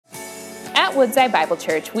At Woodside Bible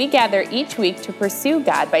Church, we gather each week to pursue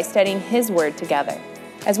God by studying His Word together.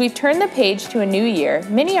 As we've turned the page to a new year,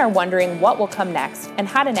 many are wondering what will come next and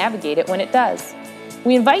how to navigate it when it does.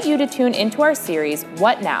 We invite you to tune into our series,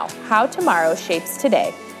 What Now? How Tomorrow Shapes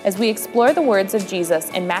Today, as we explore the words of Jesus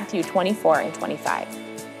in Matthew 24 and 25.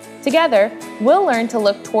 Together, we'll learn to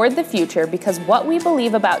look toward the future because what we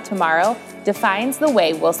believe about tomorrow defines the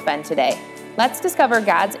way we'll spend today. Let's discover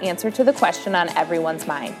God's answer to the question on everyone's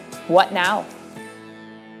mind. What now?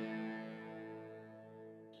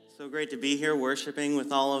 So great to be here worshiping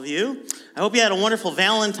with all of you. I hope you had a wonderful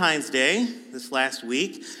Valentine's Day this last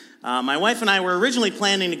week. My wife and I were originally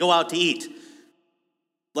planning to go out to eat,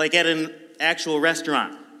 like at an actual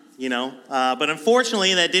restaurant, but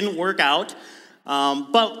unfortunately that didn't work out.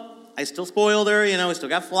 But I still spoiled her, we still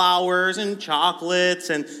got flowers and chocolates,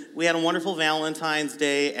 and we had a wonderful Valentine's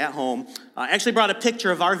Day at home. I actually brought a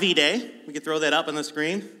picture of our V-Day. We could throw that up on the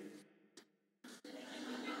screen.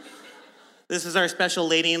 This is our special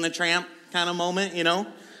Lady and the Tramp kind of moment,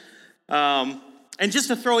 And just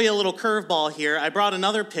to throw you a little curveball here, I brought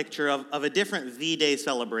another picture of a different V-Day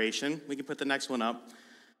celebration. We can put the next one up.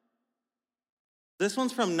 This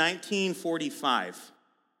one's from 1945.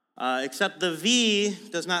 Except the V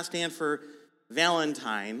does not stand for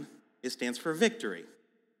Valentine, it stands for victory.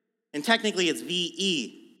 And technically it's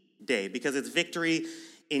VE Day because it's victory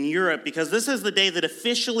in Europe, because this is the day that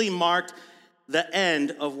officially marked the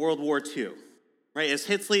end of World War II. Right?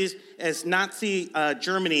 Hitler's Nazi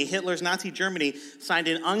Germany signed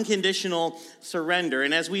an unconditional surrender.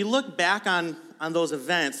 And as we look back on those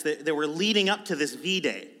events that were leading up to this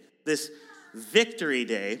V-Day, this victory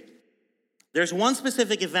day, there's one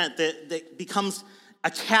specific event that becomes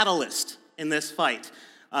a catalyst in this fight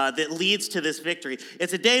that leads to this victory.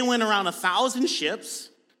 It's a day when around 1,000 ships,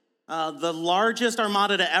 the largest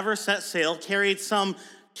armada to ever set sail, carried some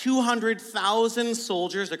 200,000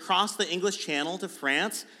 soldiers across the English Channel to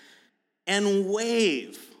France, and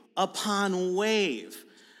wave upon wave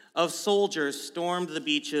of soldiers stormed the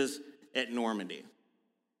beaches at Normandy.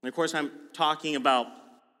 And of course, I'm talking about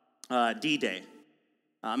D-Day.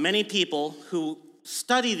 Many people who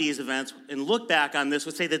study these events and look back on this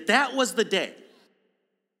would say that was the day.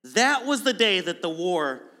 That was the day that the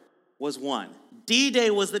war was won. D-Day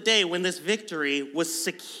was the day when this victory was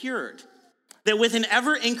secured. That with an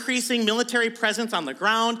ever-increasing military presence on the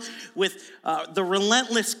ground, with the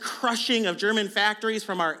relentless crushing of German factories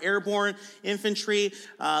from our airborne infantry,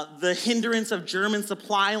 the hindrance of German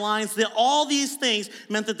supply lines, that all these things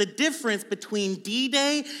meant that the difference between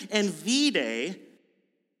D-Day and V-Day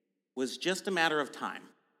was just a matter of time.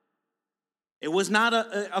 It was not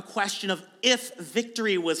a question of if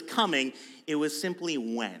victory was coming, it was simply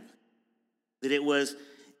when, that it was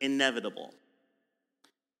inevitable.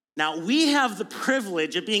 Now, we have the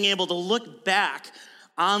privilege of being able to look back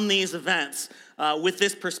on these events with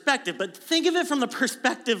this perspective, but think of it from the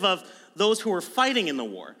perspective of those who were fighting in the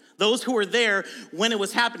war, those who were there when it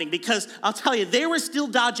was happening, because I'll tell you, they were still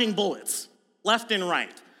dodging bullets left and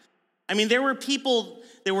right. I mean, there were people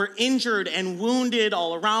that were injured and wounded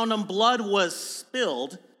all around them. Blood was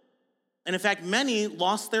spilled. And in fact, many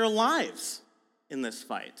lost their lives in this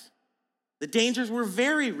fight. The dangers were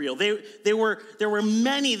very real. There were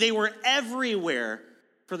many. They were everywhere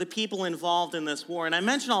for the people involved in this war. And I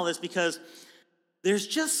mention all this because there's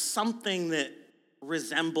just something that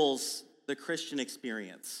resembles the Christian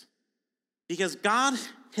experience. Because God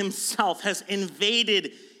himself has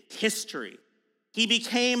invaded history. He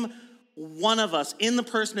became one of us in the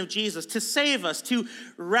person of Jesus to save us, to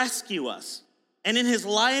rescue us. And in his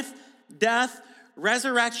life, death,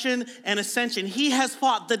 resurrection, and ascension, he has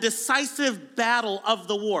fought the decisive battle of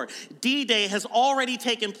the war. D-Day has already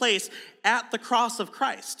taken place at the cross of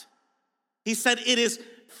Christ. He said, "It is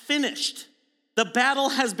finished." The battle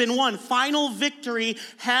has been won. Final victory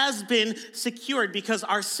has been secured because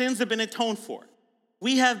our sins have been atoned for.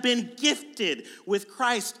 We have been gifted with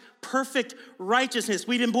Christ's perfect righteousness.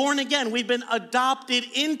 We've been born again. We've been adopted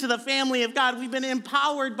into the family of God. We've been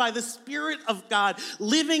empowered by the Spirit of God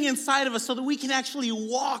living inside of us so that we can actually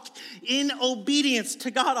walk in obedience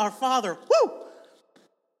to God our Father. Woo!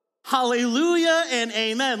 Hallelujah and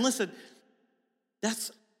amen. Listen,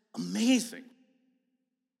 that's amazing.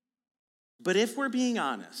 But if we're being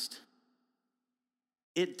honest,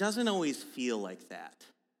 it doesn't always feel like that,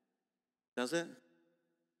 does it?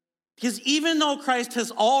 Because even though Christ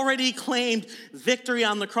has already claimed victory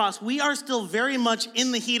on the cross, we are still very much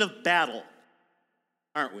in the heat of battle,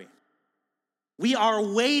 aren't we? We are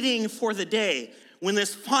waiting for the day when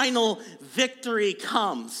this final victory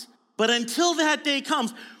comes. But until that day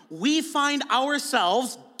comes, we find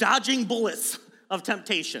ourselves dodging bullets of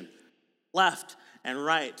temptation. left and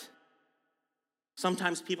right.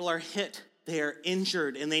 Sometimes people are hit, they are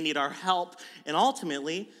injured, and they need our help. And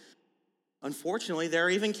ultimately, unfortunately, there are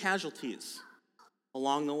even casualties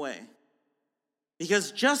along the way.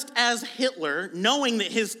 Because just as Hitler, knowing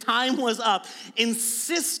that his time was up,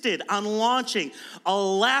 insisted on launching a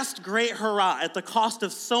last great hurrah at the cost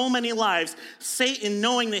of so many lives, Satan,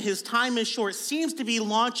 knowing that his time is short, seems to be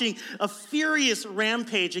launching a furious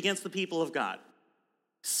rampage against the people of God,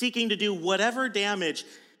 seeking to do whatever damage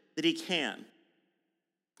that he can.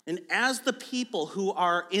 And as the people who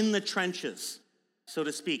are in the trenches, so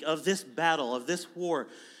to speak, of this battle, of this war,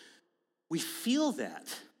 we feel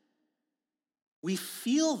that. We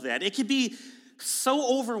feel that. It can be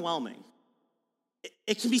so overwhelming.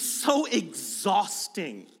 It can be so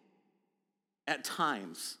exhausting at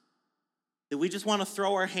times that we just want to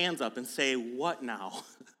throw our hands up and say, what now?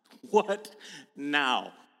 What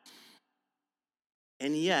now?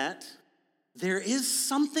 And yet, there is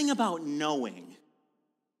something about knowing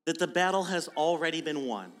that the battle has already been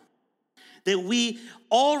won, that we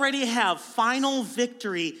already have final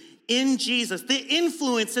victory in Jesus that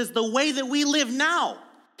influences the way that we live now,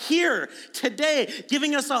 here, today,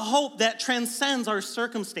 giving us a hope that transcends our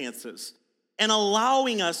circumstances and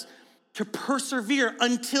allowing us to persevere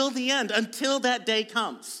until the end, until that day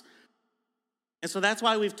comes. And so that's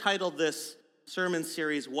why we've titled this sermon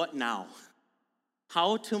series, What Now?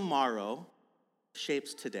 How Tomorrow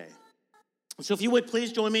Shapes Today. So if you would,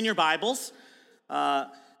 please join me in your Bibles,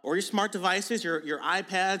 or your smart devices, your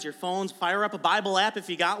iPads, your phones. Fire up a Bible app if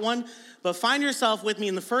you got one. But find yourself with me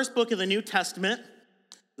in the first book of the New Testament,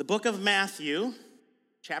 the book of Matthew,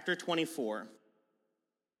 chapter 24.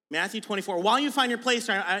 Matthew 24. While you find your place,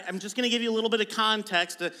 I'm just going to give you a little bit of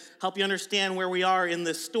context to help you understand where we are in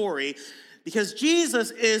this story, because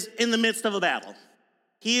Jesus is in the midst of a battle.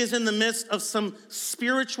 He is in the midst of some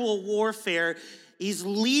spiritual warfare. He's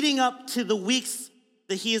leading up to the weeks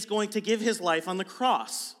that he is going to give his life on the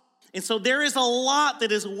cross. And so there is a lot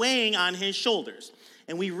that is weighing on his shoulders.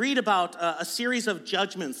 And we read about a series of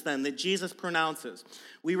judgments then that Jesus pronounces.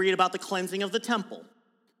 We read about the cleansing of the temple.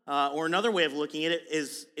 Or another way of looking at it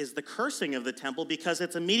is the cursing of the temple, because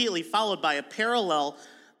it's immediately followed by a parallel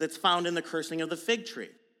that's found in the cursing of the fig tree.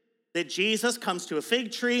 That Jesus comes to a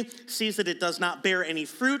fig tree, sees that it does not bear any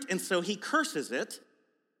fruit, and so he curses it.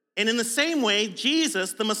 And in the same way,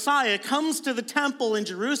 Jesus, the Messiah, comes to the temple in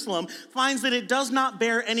Jerusalem, finds that it does not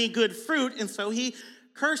bear any good fruit, and so he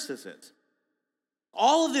curses it.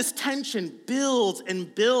 All of this tension builds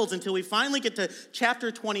and builds until we finally get to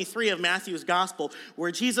chapter 23 of Matthew's gospel,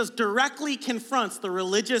 where Jesus directly confronts the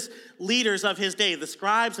religious leaders of his day, the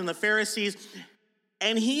scribes and the Pharisees,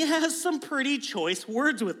 and he has some pretty choice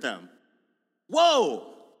words with them.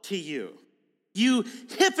 Woe to you! You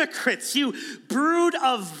hypocrites, you brood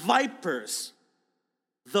of vipers.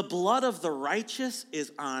 The blood of the righteous is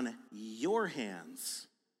on your hands.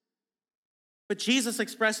 But Jesus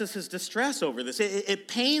expresses his distress over this. It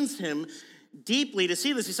pains him deeply to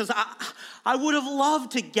see this. He says, I would have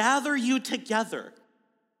loved to gather you together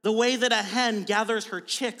the way that a hen gathers her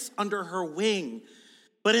chicks under her wing.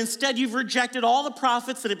 But instead, you've rejected all the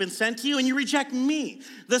prophets that have been sent to you, and you reject me,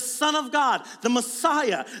 the Son of God, the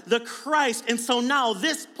Messiah, the Christ. And so now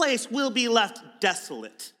this place will be left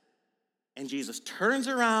desolate. And Jesus turns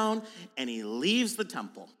around and he leaves the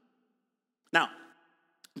temple. Now,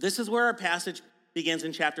 this is where our passage begins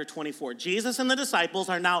in chapter 24. Jesus and the disciples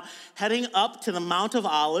are now heading up to the Mount of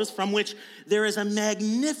Olives, from which there is a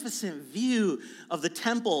magnificent view of the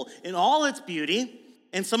temple in all its beauty.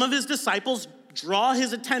 And some of his disciples draw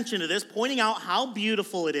his attention to this, pointing out how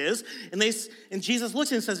beautiful it is. And Jesus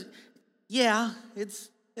looks at it and says, yeah, it's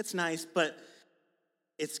nice, but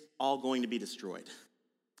it's all going to be destroyed.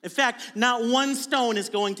 In fact, not one stone is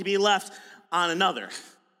going to be left on another.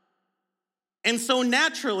 And so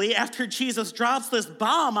naturally, after Jesus drops this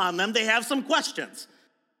bomb on them, they have some questions.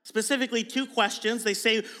 Specifically, two questions. They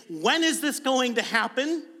say, when is this going to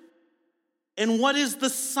happen? And what is the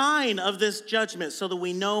sign of this judgment so that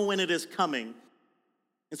we know when it is coming?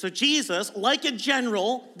 And so Jesus, like a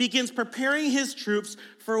general, begins preparing his troops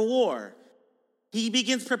for war. He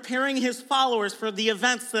begins preparing his followers for the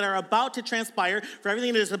events that are about to transpire, for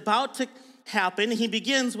everything that is about to happen. He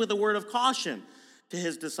begins with a word of caution to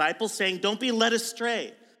his disciples, saying, don't be led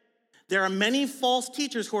astray. There are many false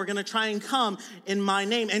teachers who are going to try and come in my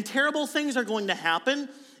name, and terrible things are going to happen.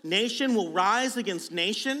 Nation will rise against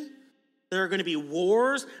nation. There are going to be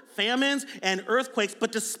wars, famines, and earthquakes.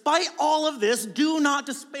 But despite all of this, do not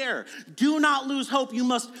despair. Do not lose hope. You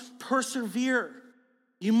must persevere.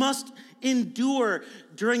 You must endure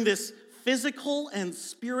during this physical and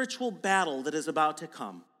spiritual battle that is about to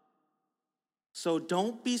come. So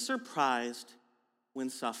don't be surprised when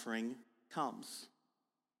suffering comes,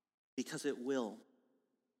 because it will.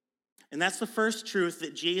 And that's the first truth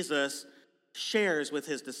that Jesus shares with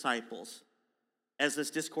his disciples as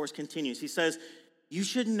this discourse continues. He says, you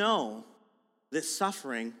should know that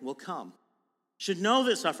suffering will come. Should know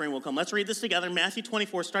that suffering will come. Let's read this together. Matthew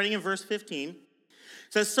 24, starting in verse 15. It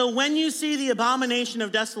says, so when you see the abomination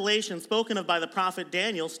of desolation spoken of by the prophet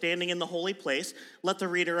Daniel standing in the holy place, let the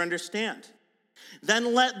reader understand.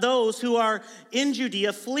 Then let those who are in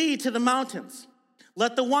Judea flee to the mountains.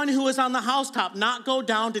 Let the one who is on the housetop not go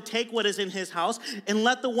down to take what is in his house, and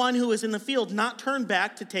let the one who is in the field not turn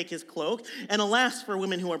back to take his cloak. And alas, for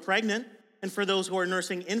women who are pregnant, and for those who are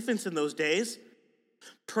nursing infants in those days,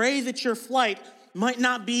 pray that your flight might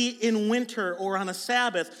not be in winter or on a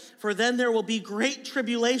Sabbath, for then there will be great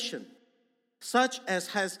tribulation, such as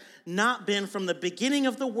has not been from the beginning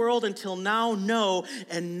of the world until now, no,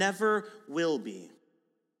 and never will be.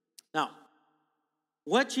 Now,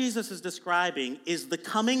 what Jesus is describing is the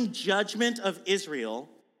coming judgment of Israel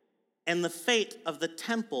and the fate of the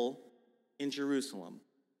temple in Jerusalem.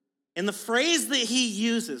 And the phrase that he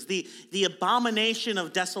uses, the abomination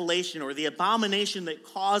of desolation, or the abomination that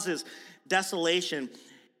causes desolation,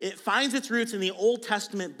 it finds its roots in the Old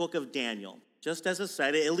Testament book of Daniel. Just as I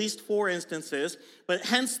said, at least 4 instances, but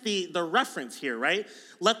hence the reference here, right?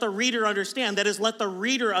 Let the reader understand. That is, let the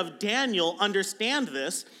reader of Daniel understand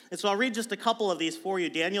this. And so I'll read just a couple of these for you.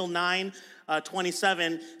 Daniel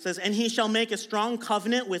 9:27 says, and he shall make a strong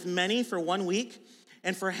covenant with many for 1 week,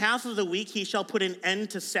 and for half of the week he shall put an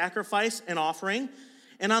end to sacrifice and offering.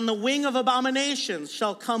 And on the wing of abominations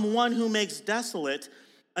shall come one who makes desolate,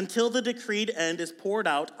 until the decreed end is poured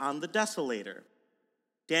out on the desolator.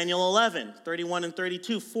 Daniel 11:31 and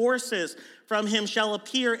 32, forces from him shall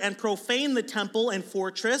appear and profane the temple and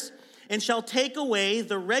fortress, and shall take away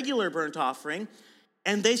the regular burnt offering,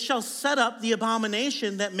 and they shall set up the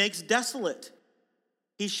abomination that makes desolate.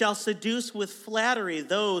 He shall seduce with flattery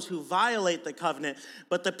those who violate the covenant,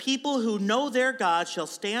 but the people who know their God shall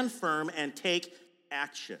stand firm and take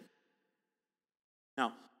action.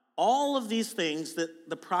 Now, all of these things that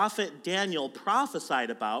the prophet Daniel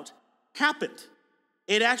prophesied about happened.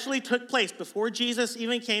 It actually took place before Jesus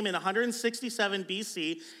even came in 167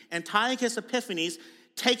 BC, Antiochus Epiphanes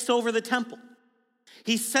takes over the temple.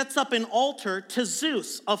 He sets up an altar to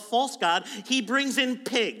Zeus, a false god. He brings in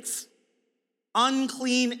pigs,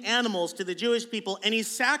 unclean animals to the Jewish people, and he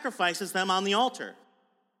sacrifices them on the altar.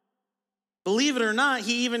 Believe it or not,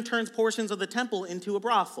 he even turns portions of the temple into a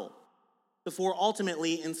brothel before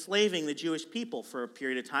ultimately enslaving the Jewish people for a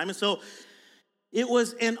period of time. And so it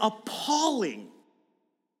was an appalling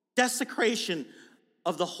desecration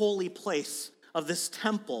of the holy place of this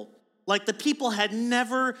temple, like the people had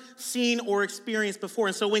never seen or experienced before.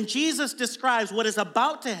 And so when Jesus describes what is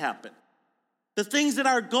about to happen, the things that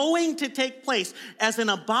are going to take place as an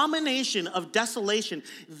abomination of desolation,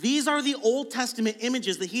 these are the Old Testament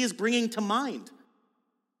images that he is bringing to mind.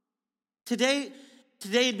 Today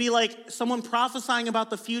it'd be like someone prophesying about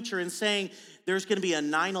the future and saying there's going to be a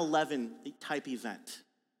 9/11 type event.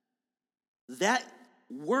 That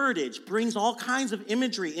wordage brings all kinds of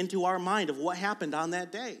imagery into our mind of what happened on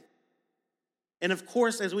that day. And of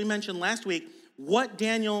course, as we mentioned last week, what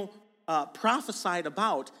Daniel prophesied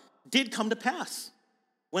about did come to pass.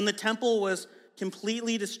 When the temple was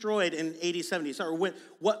completely destroyed in AD 70, so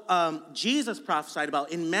what Jesus prophesied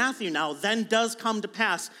about in Matthew now then does come to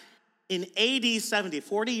pass in AD 70,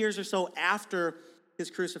 40 years or so after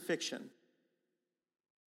his crucifixion.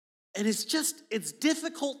 And it's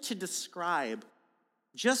difficult to describe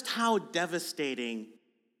just how devastating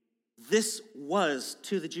this was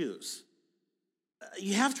to the Jews.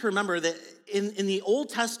 You have to remember that in the Old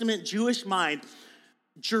Testament Jewish mind,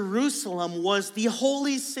 Jerusalem was the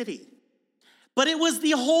holy city. But it was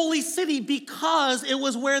the holy city because it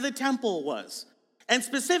was where the temple was. And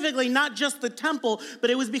specifically, not just the temple, but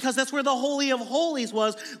it was because that's where the Holy of Holies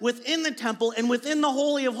was within the temple. And within the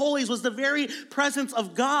Holy of Holies was the very presence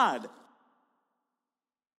of God.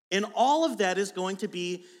 And all of that is going to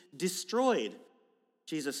be destroyed,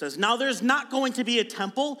 Jesus says. Now, there's not going to be a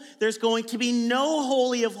temple. There's going to be no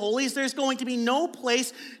Holy of Holies. There's going to be no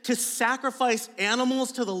place to sacrifice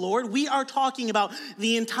animals to the Lord. We are talking about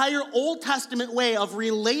the entire Old Testament way of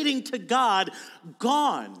relating to God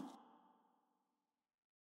gone.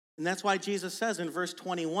 And that's why Jesus says in verse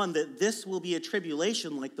 21 that this will be a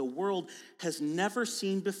tribulation like the world has never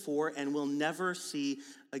seen before and will never see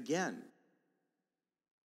again.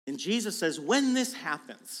 And Jesus says, when this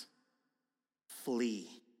happens, flee.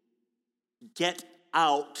 Get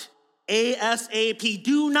out ASAP.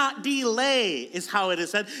 Do not delay is how it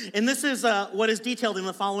is said. And this is what is detailed in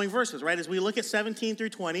the following verses, right? As we look at 17 through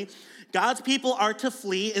 20, God's people are to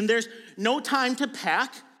flee, and there's no time to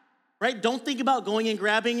pack, right? Don't think about going and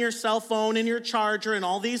grabbing your cell phone and your charger and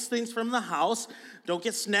all these things from the house. Don't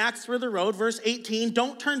get snacks for the road. Verse 18,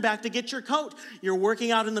 don't turn back to get your coat. You're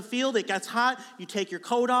working out in the field. It gets hot. You take your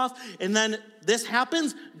coat off, and then this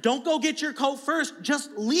happens. Don't go get your coat first.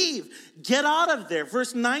 Just leave. Get out of there.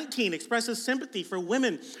 Verse 19 expresses sympathy for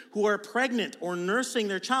women who are pregnant or nursing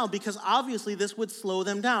their child because obviously this would slow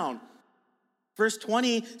them down. Verse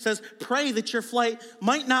 20 says, pray that your flight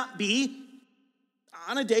might not be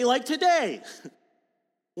on a day like today,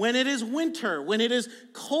 when it is winter, when it is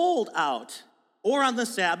cold out, or on the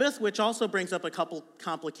Sabbath, which also brings up a couple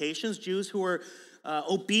complications. Jews who were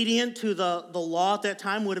obedient to the law at that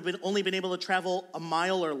time would have only been able to travel a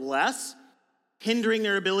mile or less, hindering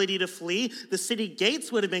their ability to flee. The city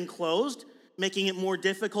gates would have been closed, making it more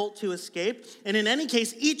difficult to escape. And in any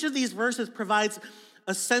case, each of these verses provides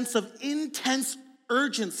a sense of intense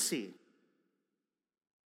urgency.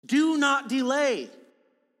 Do not delay.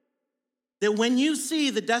 That when you see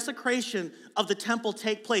the desecration of the temple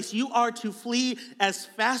take place, you are to flee as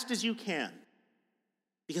fast as you can.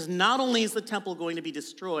 Because not only is the temple going to be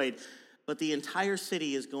destroyed, but the entire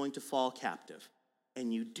city is going to fall captive.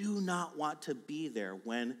 And you do not want to be there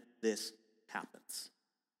when this happens.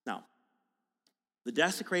 Now, the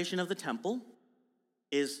desecration of the temple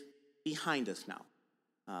is behind us now.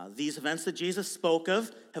 These events that Jesus spoke of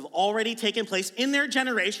have already taken place in their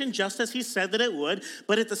generation, just as he said that it would.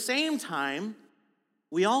 But at the same time,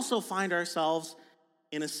 we also find ourselves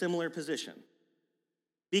in a similar position.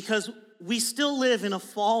 Because we still live in a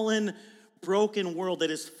fallen, broken world that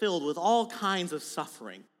is filled with all kinds of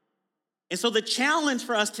suffering. And so the challenge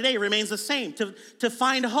for us today remains the same, to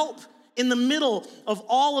find hope in the middle of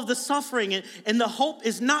all of the suffering. And the hope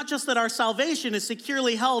is not just that our salvation is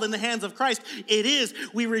securely held in the hands of Christ. It is.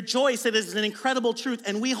 We rejoice. It is an incredible truth,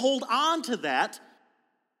 and we hold on to that.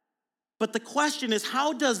 But the question is,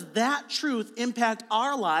 how does that truth impact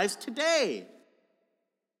our lives today?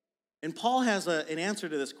 And Paul has an answer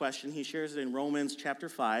to this question. He shares it in Romans chapter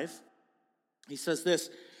 5. He says this,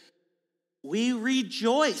 we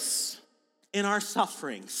rejoice in our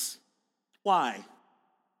sufferings. Why?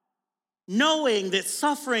 Knowing that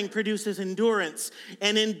suffering produces endurance,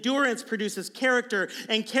 and endurance produces character,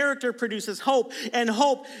 and character produces hope, and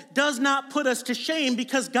hope does not put us to shame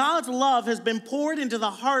because God's love has been poured into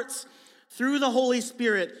the hearts through the Holy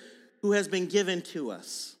Spirit who has been given to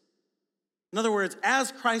us. In other words,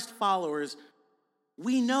 as Christ followers,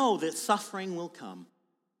 we know that suffering will come.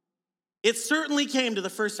 It certainly came to the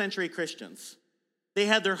first century Christians. They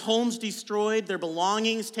had their homes destroyed, their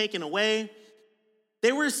belongings taken away.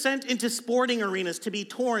 They were sent into sporting arenas to be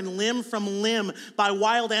torn limb from limb by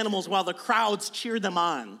wild animals while the crowds cheered them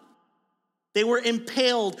on. They were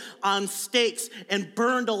impaled on stakes and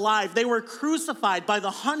burned alive. They were crucified by the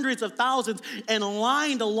hundreds of thousands and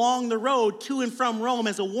lined along the road to and from Rome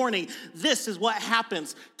as a warning. This is what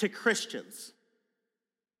happens to Christians.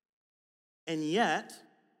 And yet,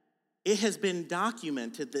 it has been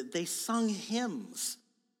documented that they sung hymns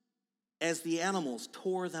as the animals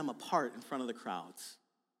tore them apart in front of the crowds.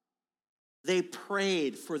 They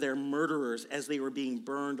prayed for their murderers as they were being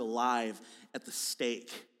burned alive at the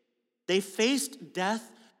stake. They faced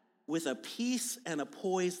death with a peace and a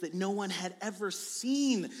poise that no one had ever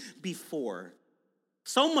seen before.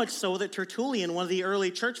 So much so that Tertullian, one of the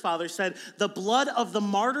early church fathers, said, the blood of the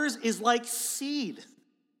martyrs is like seed.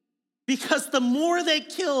 Because the more they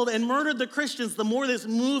killed and murdered the Christians, the more this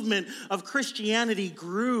movement of Christianity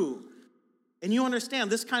grew. And you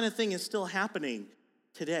understand, this kind of thing is still happening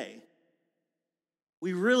today.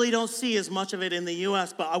 We really don't see as much of it in the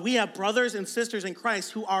U.S., but we have brothers and sisters in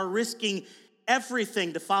Christ who are risking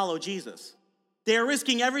everything to follow Jesus. They are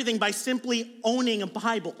risking everything by simply owning a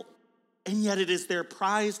Bible, and yet it is their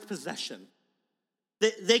prized possession.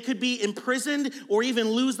 They could be imprisoned or even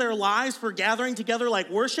lose their lives for gathering together like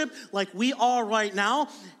worship, like we are right now,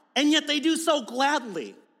 and yet they do so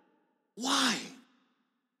gladly. Why?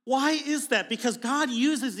 Why is that? Because God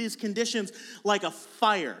uses these conditions like a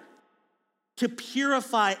fire to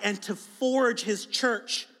purify and to forge his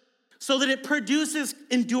church so that it produces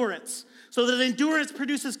endurance, so that endurance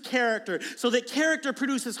produces character, so that character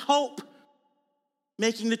produces hope,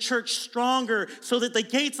 making the church stronger so that the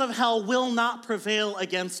gates of hell will not prevail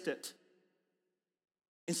against it.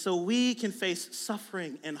 And so we can face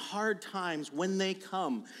suffering and hard times when they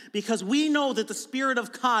come because we know that the Spirit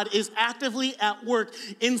of God is actively at work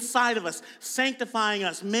inside of us, sanctifying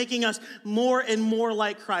us, making us more and more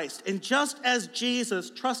like Christ. And just as Jesus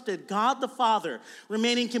trusted God the Father,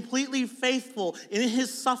 remaining completely faithful in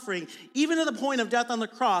his suffering, even to the point of death on the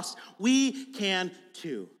cross, we can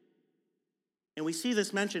too. And we see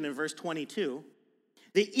this mentioned in verse 22.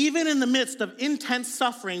 That even in the midst of intense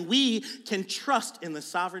suffering, we can trust in the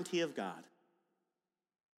sovereignty of God.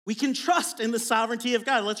 We can trust in the sovereignty of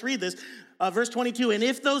God. Let's read this. Verse 22, and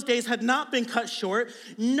if those days had not been cut short,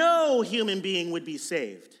 no human being would be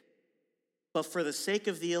saved. But for the sake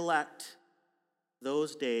of the elect,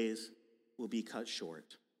 those days will be cut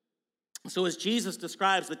short. So as Jesus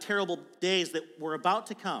describes the terrible days that were about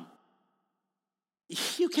to come,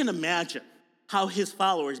 you can imagine how his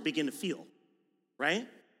followers begin to feel. Right?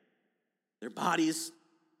 Their bodies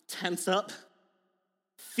tense up.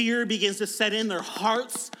 Fear begins to set in. Their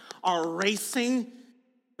hearts are racing.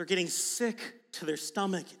 They're getting sick to their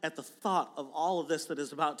stomach at the thought of all of this that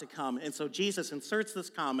is about to come. And so Jesus inserts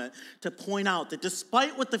this comment to point out that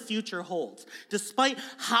despite what the future holds, despite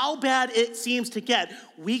how bad it seems to get,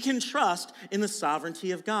 we can trust in the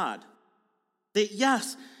sovereignty of God. That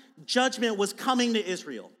yes, judgment was coming to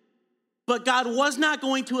Israel. But God was not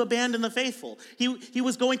going to abandon the faithful. He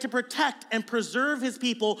was going to protect and preserve his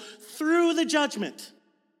people through the judgment.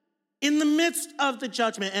 In the midst of the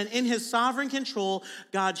judgment and in his sovereign control,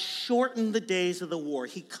 God shortened the days of the war.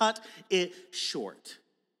 He cut it short.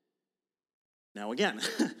 Now again,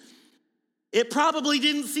 it probably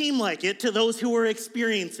didn't seem like it to those who were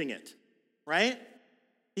experiencing it, right?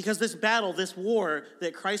 Because this battle, this war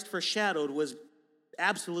that Christ foreshadowed was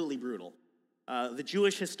absolutely brutal. The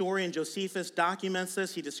Jewish historian Josephus documents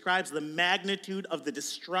this. He describes the magnitude of the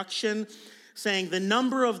destruction, saying the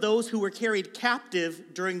number of those who were carried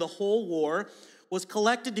captive during the whole war was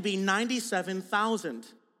collected to be 97,000,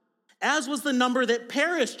 as was the number that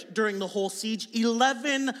perished during the whole siege,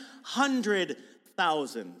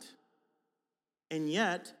 1,100,000. And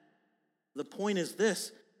yet, the point is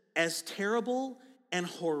this, as terrible and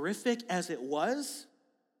horrific as it was,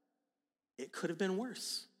 it could have been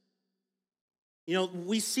worse. You know,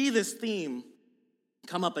 we see this theme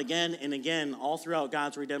come up again and again all throughout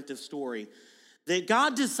God's redemptive story, that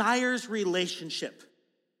God desires relationship.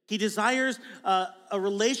 He desires a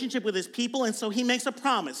relationship with his people, and so he makes a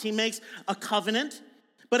promise. He makes a covenant,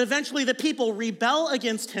 but eventually the people rebel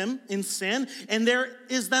against him in sin, and there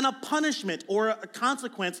is then a punishment or a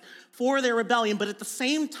consequence for their rebellion. But at the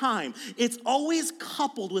same time, it's always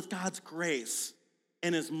coupled with God's grace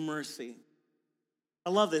and his mercy. I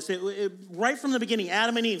love this. Right from the beginning,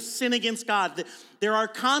 Adam and Eve sin against God. There are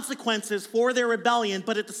consequences for their rebellion,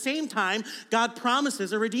 but at the same time, God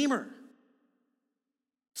promises a redeemer.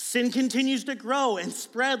 Sin continues to grow and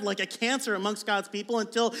spread like a cancer amongst God's people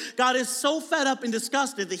until God is so fed up and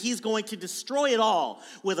disgusted that he's going to destroy it all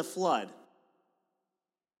with a flood.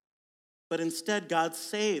 But instead, God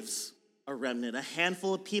saves a remnant, a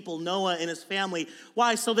handful of people, Noah and his family.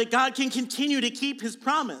 Why? So that God can continue to keep his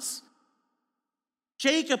promise.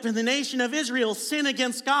 Jacob and the nation of Israel sin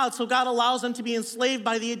against God, so God allows them to be enslaved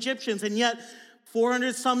by the Egyptians. And yet,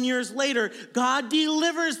 400 some years later, God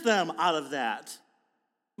delivers them out of that.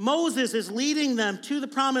 Moses is leading them to the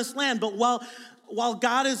promised land, but while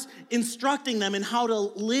God is instructing them in how to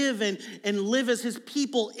live and live as his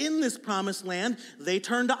people in this promised land, they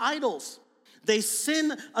turn to idols. They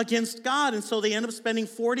sin against God, and so they end up spending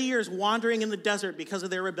 40 years wandering in the desert because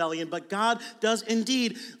of their rebellion. But God does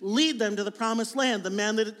indeed lead them to the promised land, the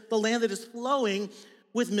land that is flowing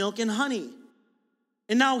with milk and honey.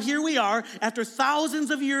 And now here we are, after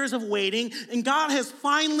thousands of years of waiting, and God has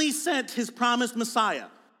finally sent his promised Messiah,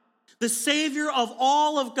 the Savior of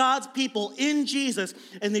all of God's people in Jesus.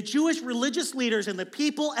 And the Jewish religious leaders and the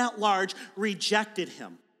people at large rejected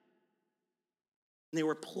him. And they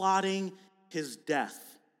were plotting his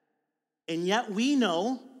death. And yet we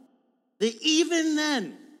know that even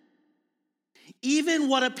then, even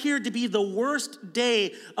what appeared to be the worst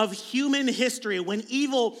day of human history, when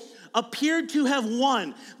evil appeared to have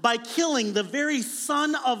won by killing the very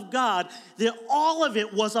Son of God, that all of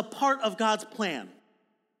it was a part of God's plan.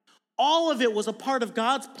 All of it was a part of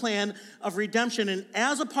God's plan of redemption. And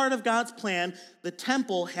as a part of God's plan, the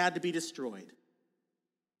temple had to be destroyed.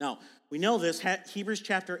 Now, we know this. Hebrews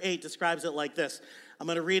chapter 8 describes it like this. I'm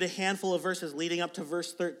going to read a handful of verses leading up to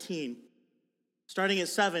verse 13. Starting at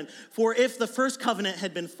 7. For if the first covenant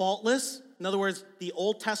had been faultless, in other words, the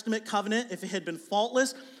Old Testament covenant, if it had been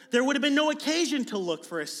faultless, there would have been no occasion to look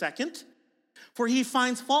for a second. For he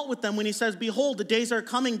finds fault with them when he says, behold, the days are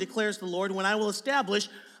coming, declares the Lord, when I will establish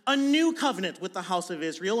a new covenant with the house of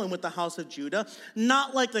Israel and with the house of Judah,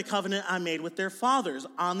 not like the covenant I made with their fathers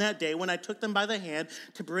on that day when I took them by the hand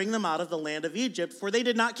to bring them out of the land of Egypt, for they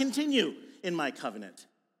did not continue in my covenant.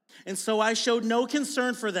 And so I showed no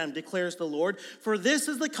concern for them, declares the Lord. For this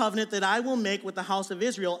is the covenant that I will make with the house of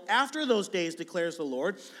Israel. After those days, declares the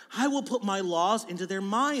Lord, I will put my laws into their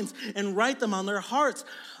minds and write them on their hearts.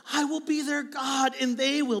 I will be their God, and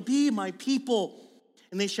they will be my people.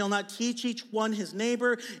 And they shall not teach each one his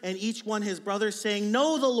neighbor and each one his brother, saying,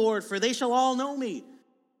 know the Lord, for they shall all know me,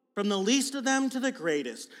 from the least of them to the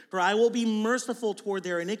greatest. For I will be merciful toward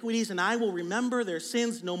their iniquities, and I will remember their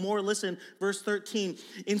sins no more. Listen, verse 13.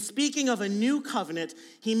 In speaking of a new covenant,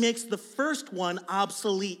 he makes the first one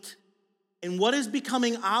obsolete. And what is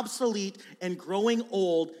becoming obsolete and growing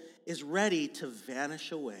old is ready to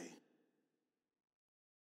vanish away.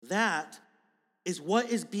 That is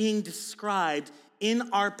what is being described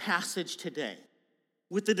in our passage today.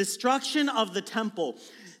 With the destruction of the temple,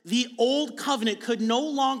 the old covenant could no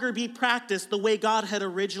longer be practiced the way God had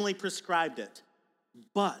originally prescribed it.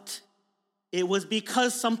 But it was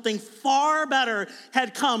because something far better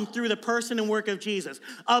had come through the person and work of Jesus.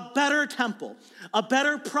 A better temple, a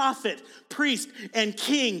better prophet, priest, and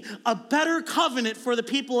king, a better covenant for the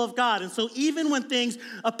people of God. And so even when things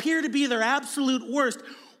appear to be their absolute worst,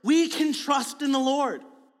 we can trust in the Lord.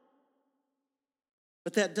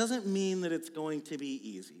 But that doesn't mean that it's going to be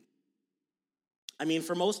easy. I mean,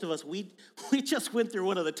 for most of us, we just went through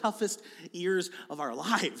one of the toughest years of our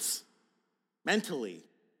lives. Mentally,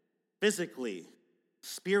 physically,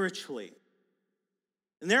 spiritually.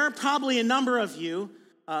 And there are probably a number of you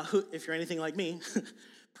who, if you're anything like me,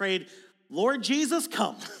 prayed, Lord Jesus,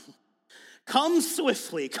 come. Come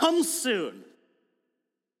swiftly, come soon.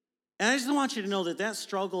 And I just want you to know that that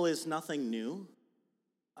struggle is nothing new.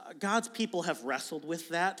 God's people have wrestled with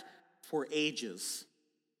that for ages.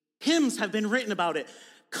 Hymns have been written about it.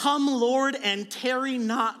 Come, Lord, and tarry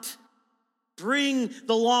not. Bring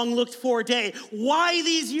the long looked for day. Why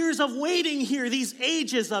these years of waiting here, these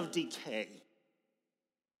ages of decay?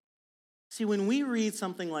 See, when we read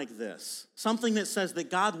something like this, something that says that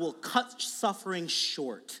God will cut suffering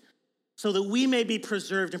short so that we may be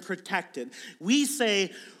preserved and protected, we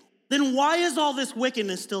say, then why is all this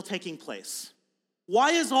wickedness still taking place?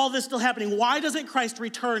 Why is all this still happening? Why doesn't Christ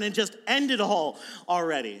return and just end it all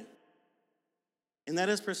already? And that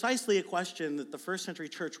is precisely a question that the first century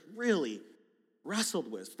church really wrestled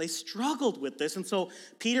with. They struggled with this. And so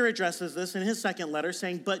Peter addresses this in his second letter,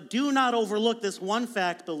 saying, but do not overlook this one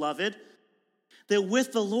fact, beloved, that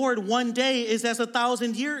with the Lord 1 day is as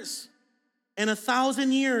 1,000 years, and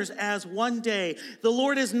 1,000 years as 1 day. The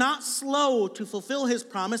Lord is not slow to fulfill his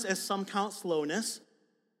promise, as some count slowness,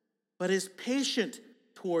 but is patient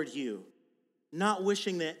toward you, not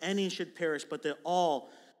wishing that any should perish, but that all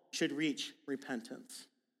should reach repentance.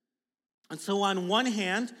 And so on one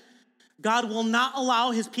hand, God will not allow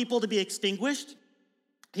his people to be extinguished.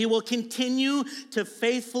 He will continue to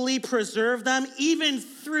faithfully preserve them, even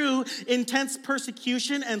through intense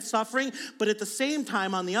persecution and suffering. But at the same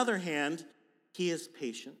time, on the other hand, he is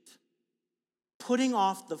patient, putting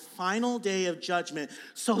off the final day of judgment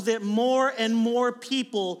so that more and more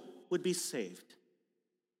people would be saved.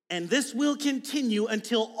 And this will continue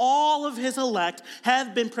until all of his elect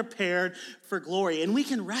have been prepared for glory. And we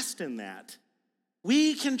can rest in that.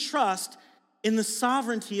 We can trust in the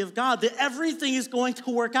sovereignty of God, that everything is going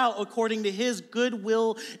to work out according to his good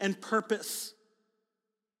will and purpose.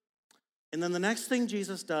 And then the next thing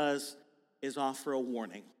Jesus does is offer a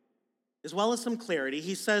warning, as well as some clarity.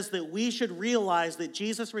 He says that we should realize that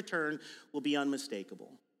Jesus' return will be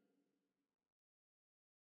unmistakable.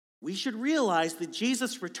 We should realize that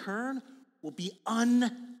Jesus' return will be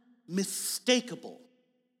unmistakable.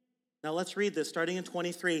 Now let's read this, starting in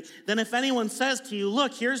 23. Then if anyone says to you,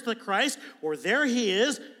 look, here's the Christ, or there he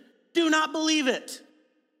is, do not believe it.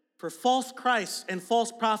 For false Christs and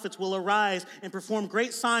false prophets will arise and perform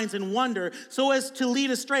great signs and wonder, so as to lead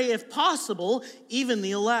astray, if possible, even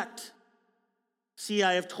the elect. See,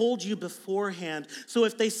 I have told you beforehand. So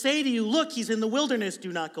if they say to you, look, he's in the wilderness,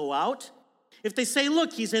 do not go out. If they say,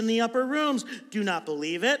 look, he's in the upper rooms, do not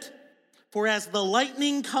believe it. For as the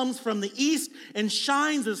lightning comes from the east and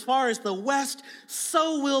shines as far as the west,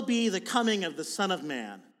 so will be the coming of the Son of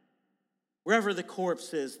Man. Wherever the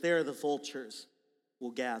corpse is, there the vultures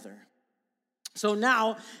will gather. So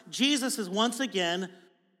now, Jesus is once again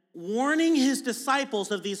warning his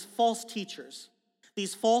disciples of these false teachers,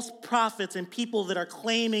 these false prophets and people that are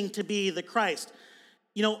claiming to be the Christ.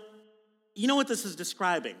 You know what this is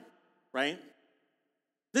describing, right?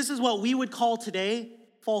 This is what we would call today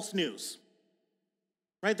false news.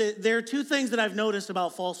 Right? There are two things that I've noticed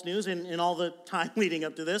about false news in all the time leading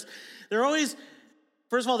up to this. First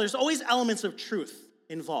of all, there's always elements of truth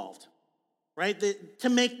involved, right? To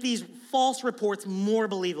make these false reports more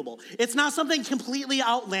believable. It's not something completely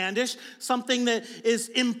outlandish, something that is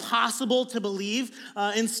impossible to believe.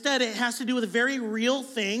 Instead, it has to do with very real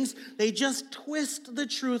things. They just twist the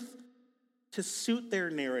truth to suit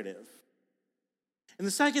their narrative. And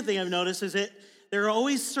the second thing I've noticed is that there are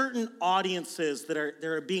always certain audiences that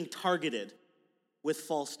are being targeted with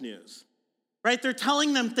false news, right? They're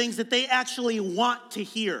telling them things that they actually want to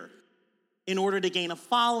hear in order to gain a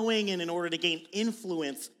following and in order to gain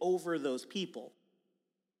influence over those people.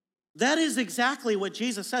 That is exactly what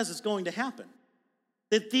Jesus says is going to happen.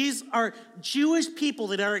 That these are Jewish people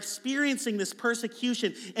that are experiencing this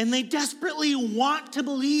persecution, and they desperately want to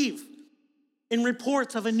believe in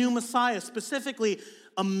reports of a new Messiah, specifically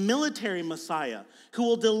a military Messiah who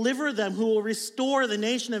will deliver them, who will restore the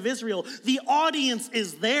nation of Israel. The audience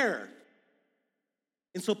is there.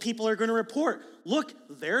 And so people are going to report, look,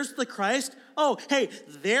 there's the Christ. Oh, hey,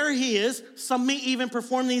 there he is. Some may even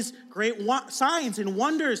perform these great signs and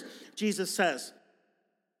wonders, Jesus says.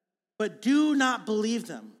 But do not believe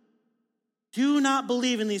them. Do not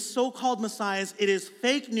believe in these so-called messiahs. It is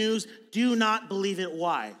fake news. Do not believe it.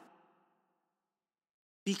 Why?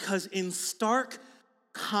 Because in stark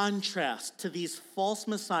contrast to these false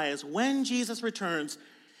messiahs, when Jesus returns,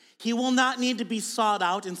 he will not need to be sought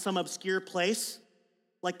out in some obscure place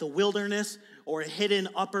like the wilderness or a hidden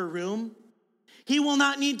upper room. He will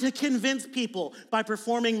not need to convince people by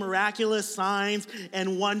performing miraculous signs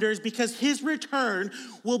and wonders, because his return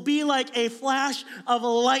will be like a flash of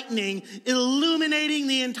lightning illuminating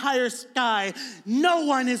the entire sky. No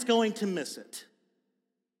one is going to miss it.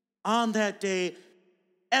 On that day,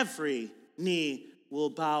 every knee will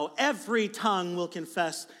bow, every tongue will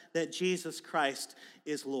confess that Jesus Christ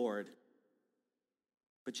is Lord.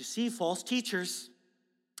 But you see, false teachers,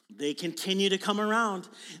 they continue to come around.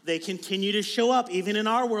 They continue to show up, even in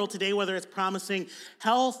our world today, whether it's promising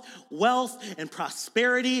health, wealth, and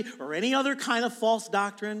prosperity, or any other kind of false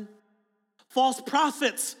doctrine. False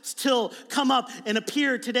prophets still come up and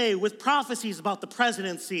appear today with prophecies about the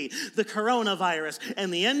presidency, the coronavirus,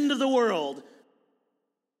 and the end of the world.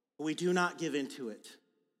 But we do not give into it.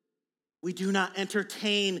 We do not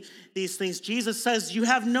entertain these things. Jesus says, you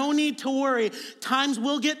have no need to worry. Times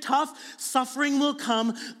will get tough, suffering will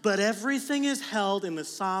come, but everything is held in the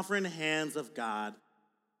sovereign hands of God.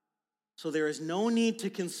 So there is no need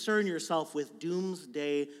to concern yourself with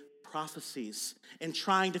doomsday prophecies and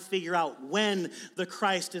trying to figure out when the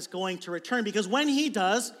Christ is going to return. Because when he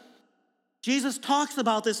does, Jesus talks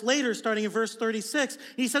about this later, starting in verse 36.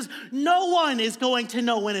 He says, no one is going to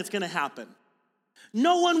know when it's going to happen.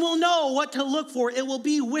 No one will know what to look for. It will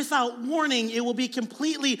be without warning. It will be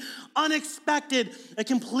completely unexpected, a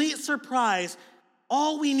complete surprise.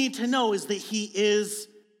 All we need to know is that he is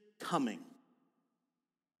coming.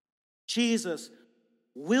 Jesus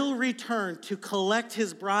will return to collect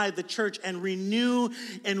his bride, the church, and renew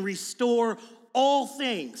and restore all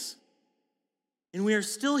things. And we are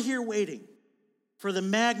still here waiting for the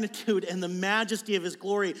magnitude and the majesty of his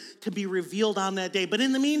glory to be revealed on that day. But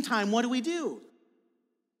in the meantime, what do?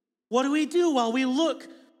 What do we do while we look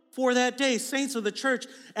for that day? Saints of the church,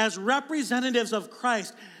 as representatives of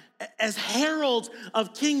Christ, as heralds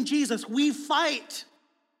of King Jesus, we fight.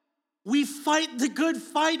 We fight the good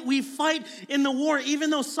fight. We fight in the war,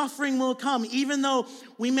 even though suffering will come, even though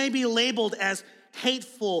we may be labeled as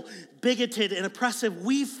hateful, bigoted, and oppressive.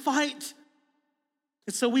 We fight.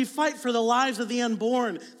 And so we fight for the lives of the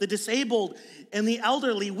unborn, the disabled, and the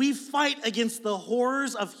elderly. We fight against the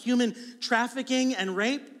horrors of human trafficking and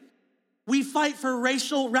rape. We fight for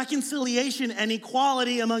racial reconciliation and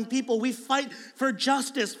equality among people. We fight for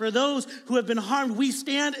justice for those who have been harmed. We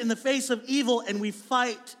stand in the face of evil and we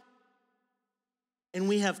fight. And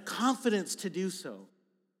we have confidence to do so.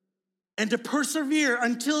 And to persevere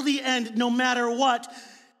until the end, no matter what,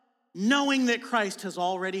 knowing that Christ has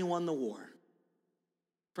already won the war.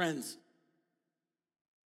 Friends,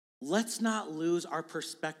 let's not lose our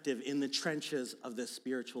perspective in the trenches of this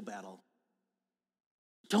spiritual battle.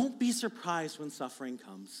 Don't be surprised when suffering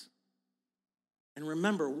comes. And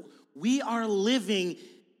remember, we are living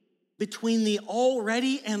between the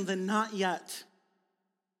already and the not yet.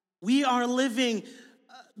 We are living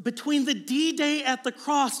between the D-Day at the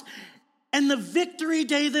cross and the victory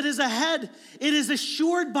day that is ahead. It is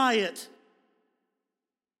assured by it.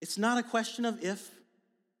 It's not a question of if,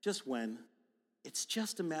 just when. It's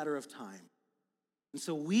just a matter of time. And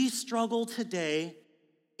so we struggle today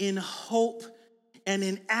in hope, and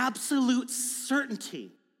in absolute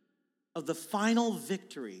certainty of the final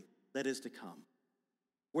victory that is to come,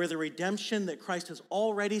 where the redemption that Christ has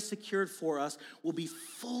already secured for us will be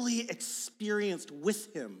fully experienced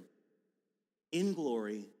with him in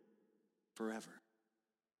glory forever.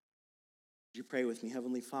 Would you pray with me?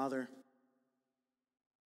 Heavenly Father,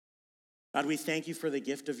 God, we thank you for the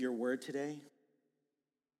gift of your word today.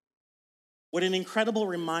 What an incredible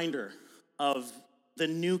reminder of the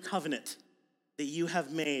new covenant that you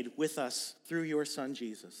have made with us through your Son,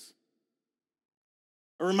 Jesus.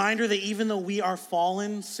 A reminder that even though we are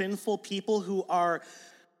fallen, sinful people who are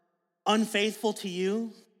unfaithful to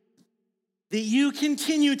you, that you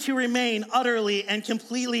continue to remain utterly and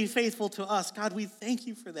completely faithful to us. God, we thank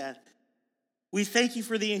you for that. We thank you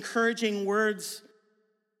for the encouraging words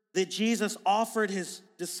that Jesus offered his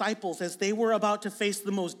disciples as they were about to face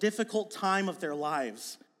the most difficult time of their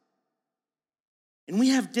lives. And we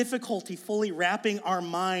have difficulty fully wrapping our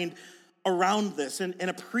mind around this and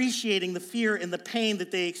appreciating the fear and the pain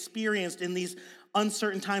that they experienced in these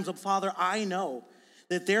uncertain times. But Father, I know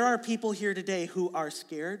that there are people here today who are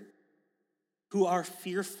scared, who are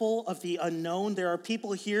fearful of the unknown. There are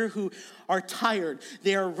people here who are tired.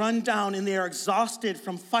 They are run down and they are exhausted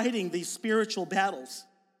from fighting these spiritual battles.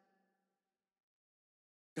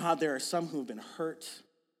 God, there are some who have been hurt.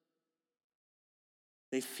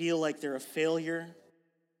 They feel like they're a failure,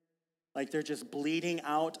 like they're just bleeding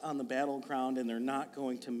out on the battleground and they're not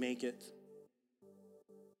going to make it.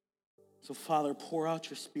 So, Father, pour out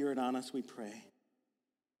your Spirit on us, we pray.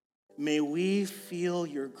 May we feel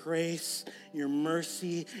your grace, your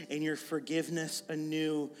mercy, and your forgiveness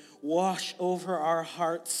anew. Wash over our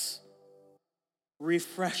hearts.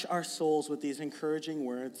 Refresh our souls with these encouraging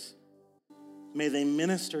words. May they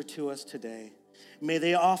minister to us today. May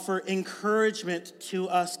they offer encouragement to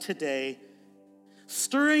us today,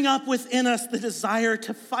 stirring up within us the desire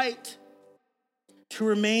to fight, to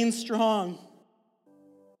remain strong,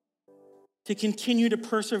 to continue to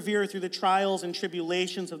persevere through the trials and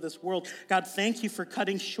tribulations of this world. God, thank you for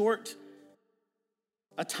cutting short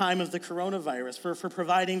a time of the coronavirus, for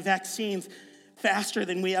providing vaccines faster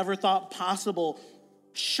than we ever thought possible.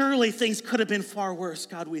 Surely things could have been far worse.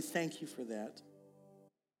 God, we thank you for that.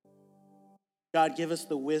 God, give us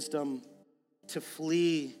the wisdom to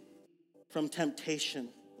flee from temptation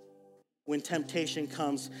when temptation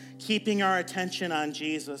comes, keeping our attention on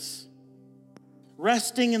Jesus,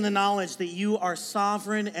 resting in the knowledge that you are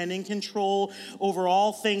sovereign and in control over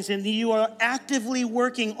all things, and that you are actively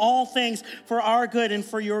working all things for our good and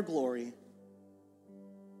for your glory.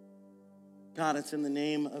 God, it's in the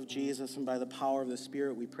name of Jesus and by the power of the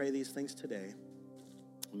Spirit we pray these things today.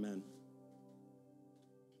 Amen.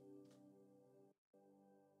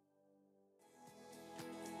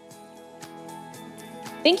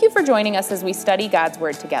 Thank you for joining us as we study God's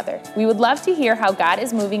Word together. We would love to hear how God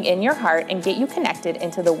is moving in your heart and get you connected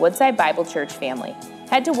into the Woodside Bible Church family.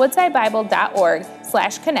 Head to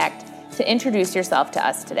woodsidebible.org/connect to introduce yourself to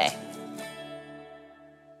us today.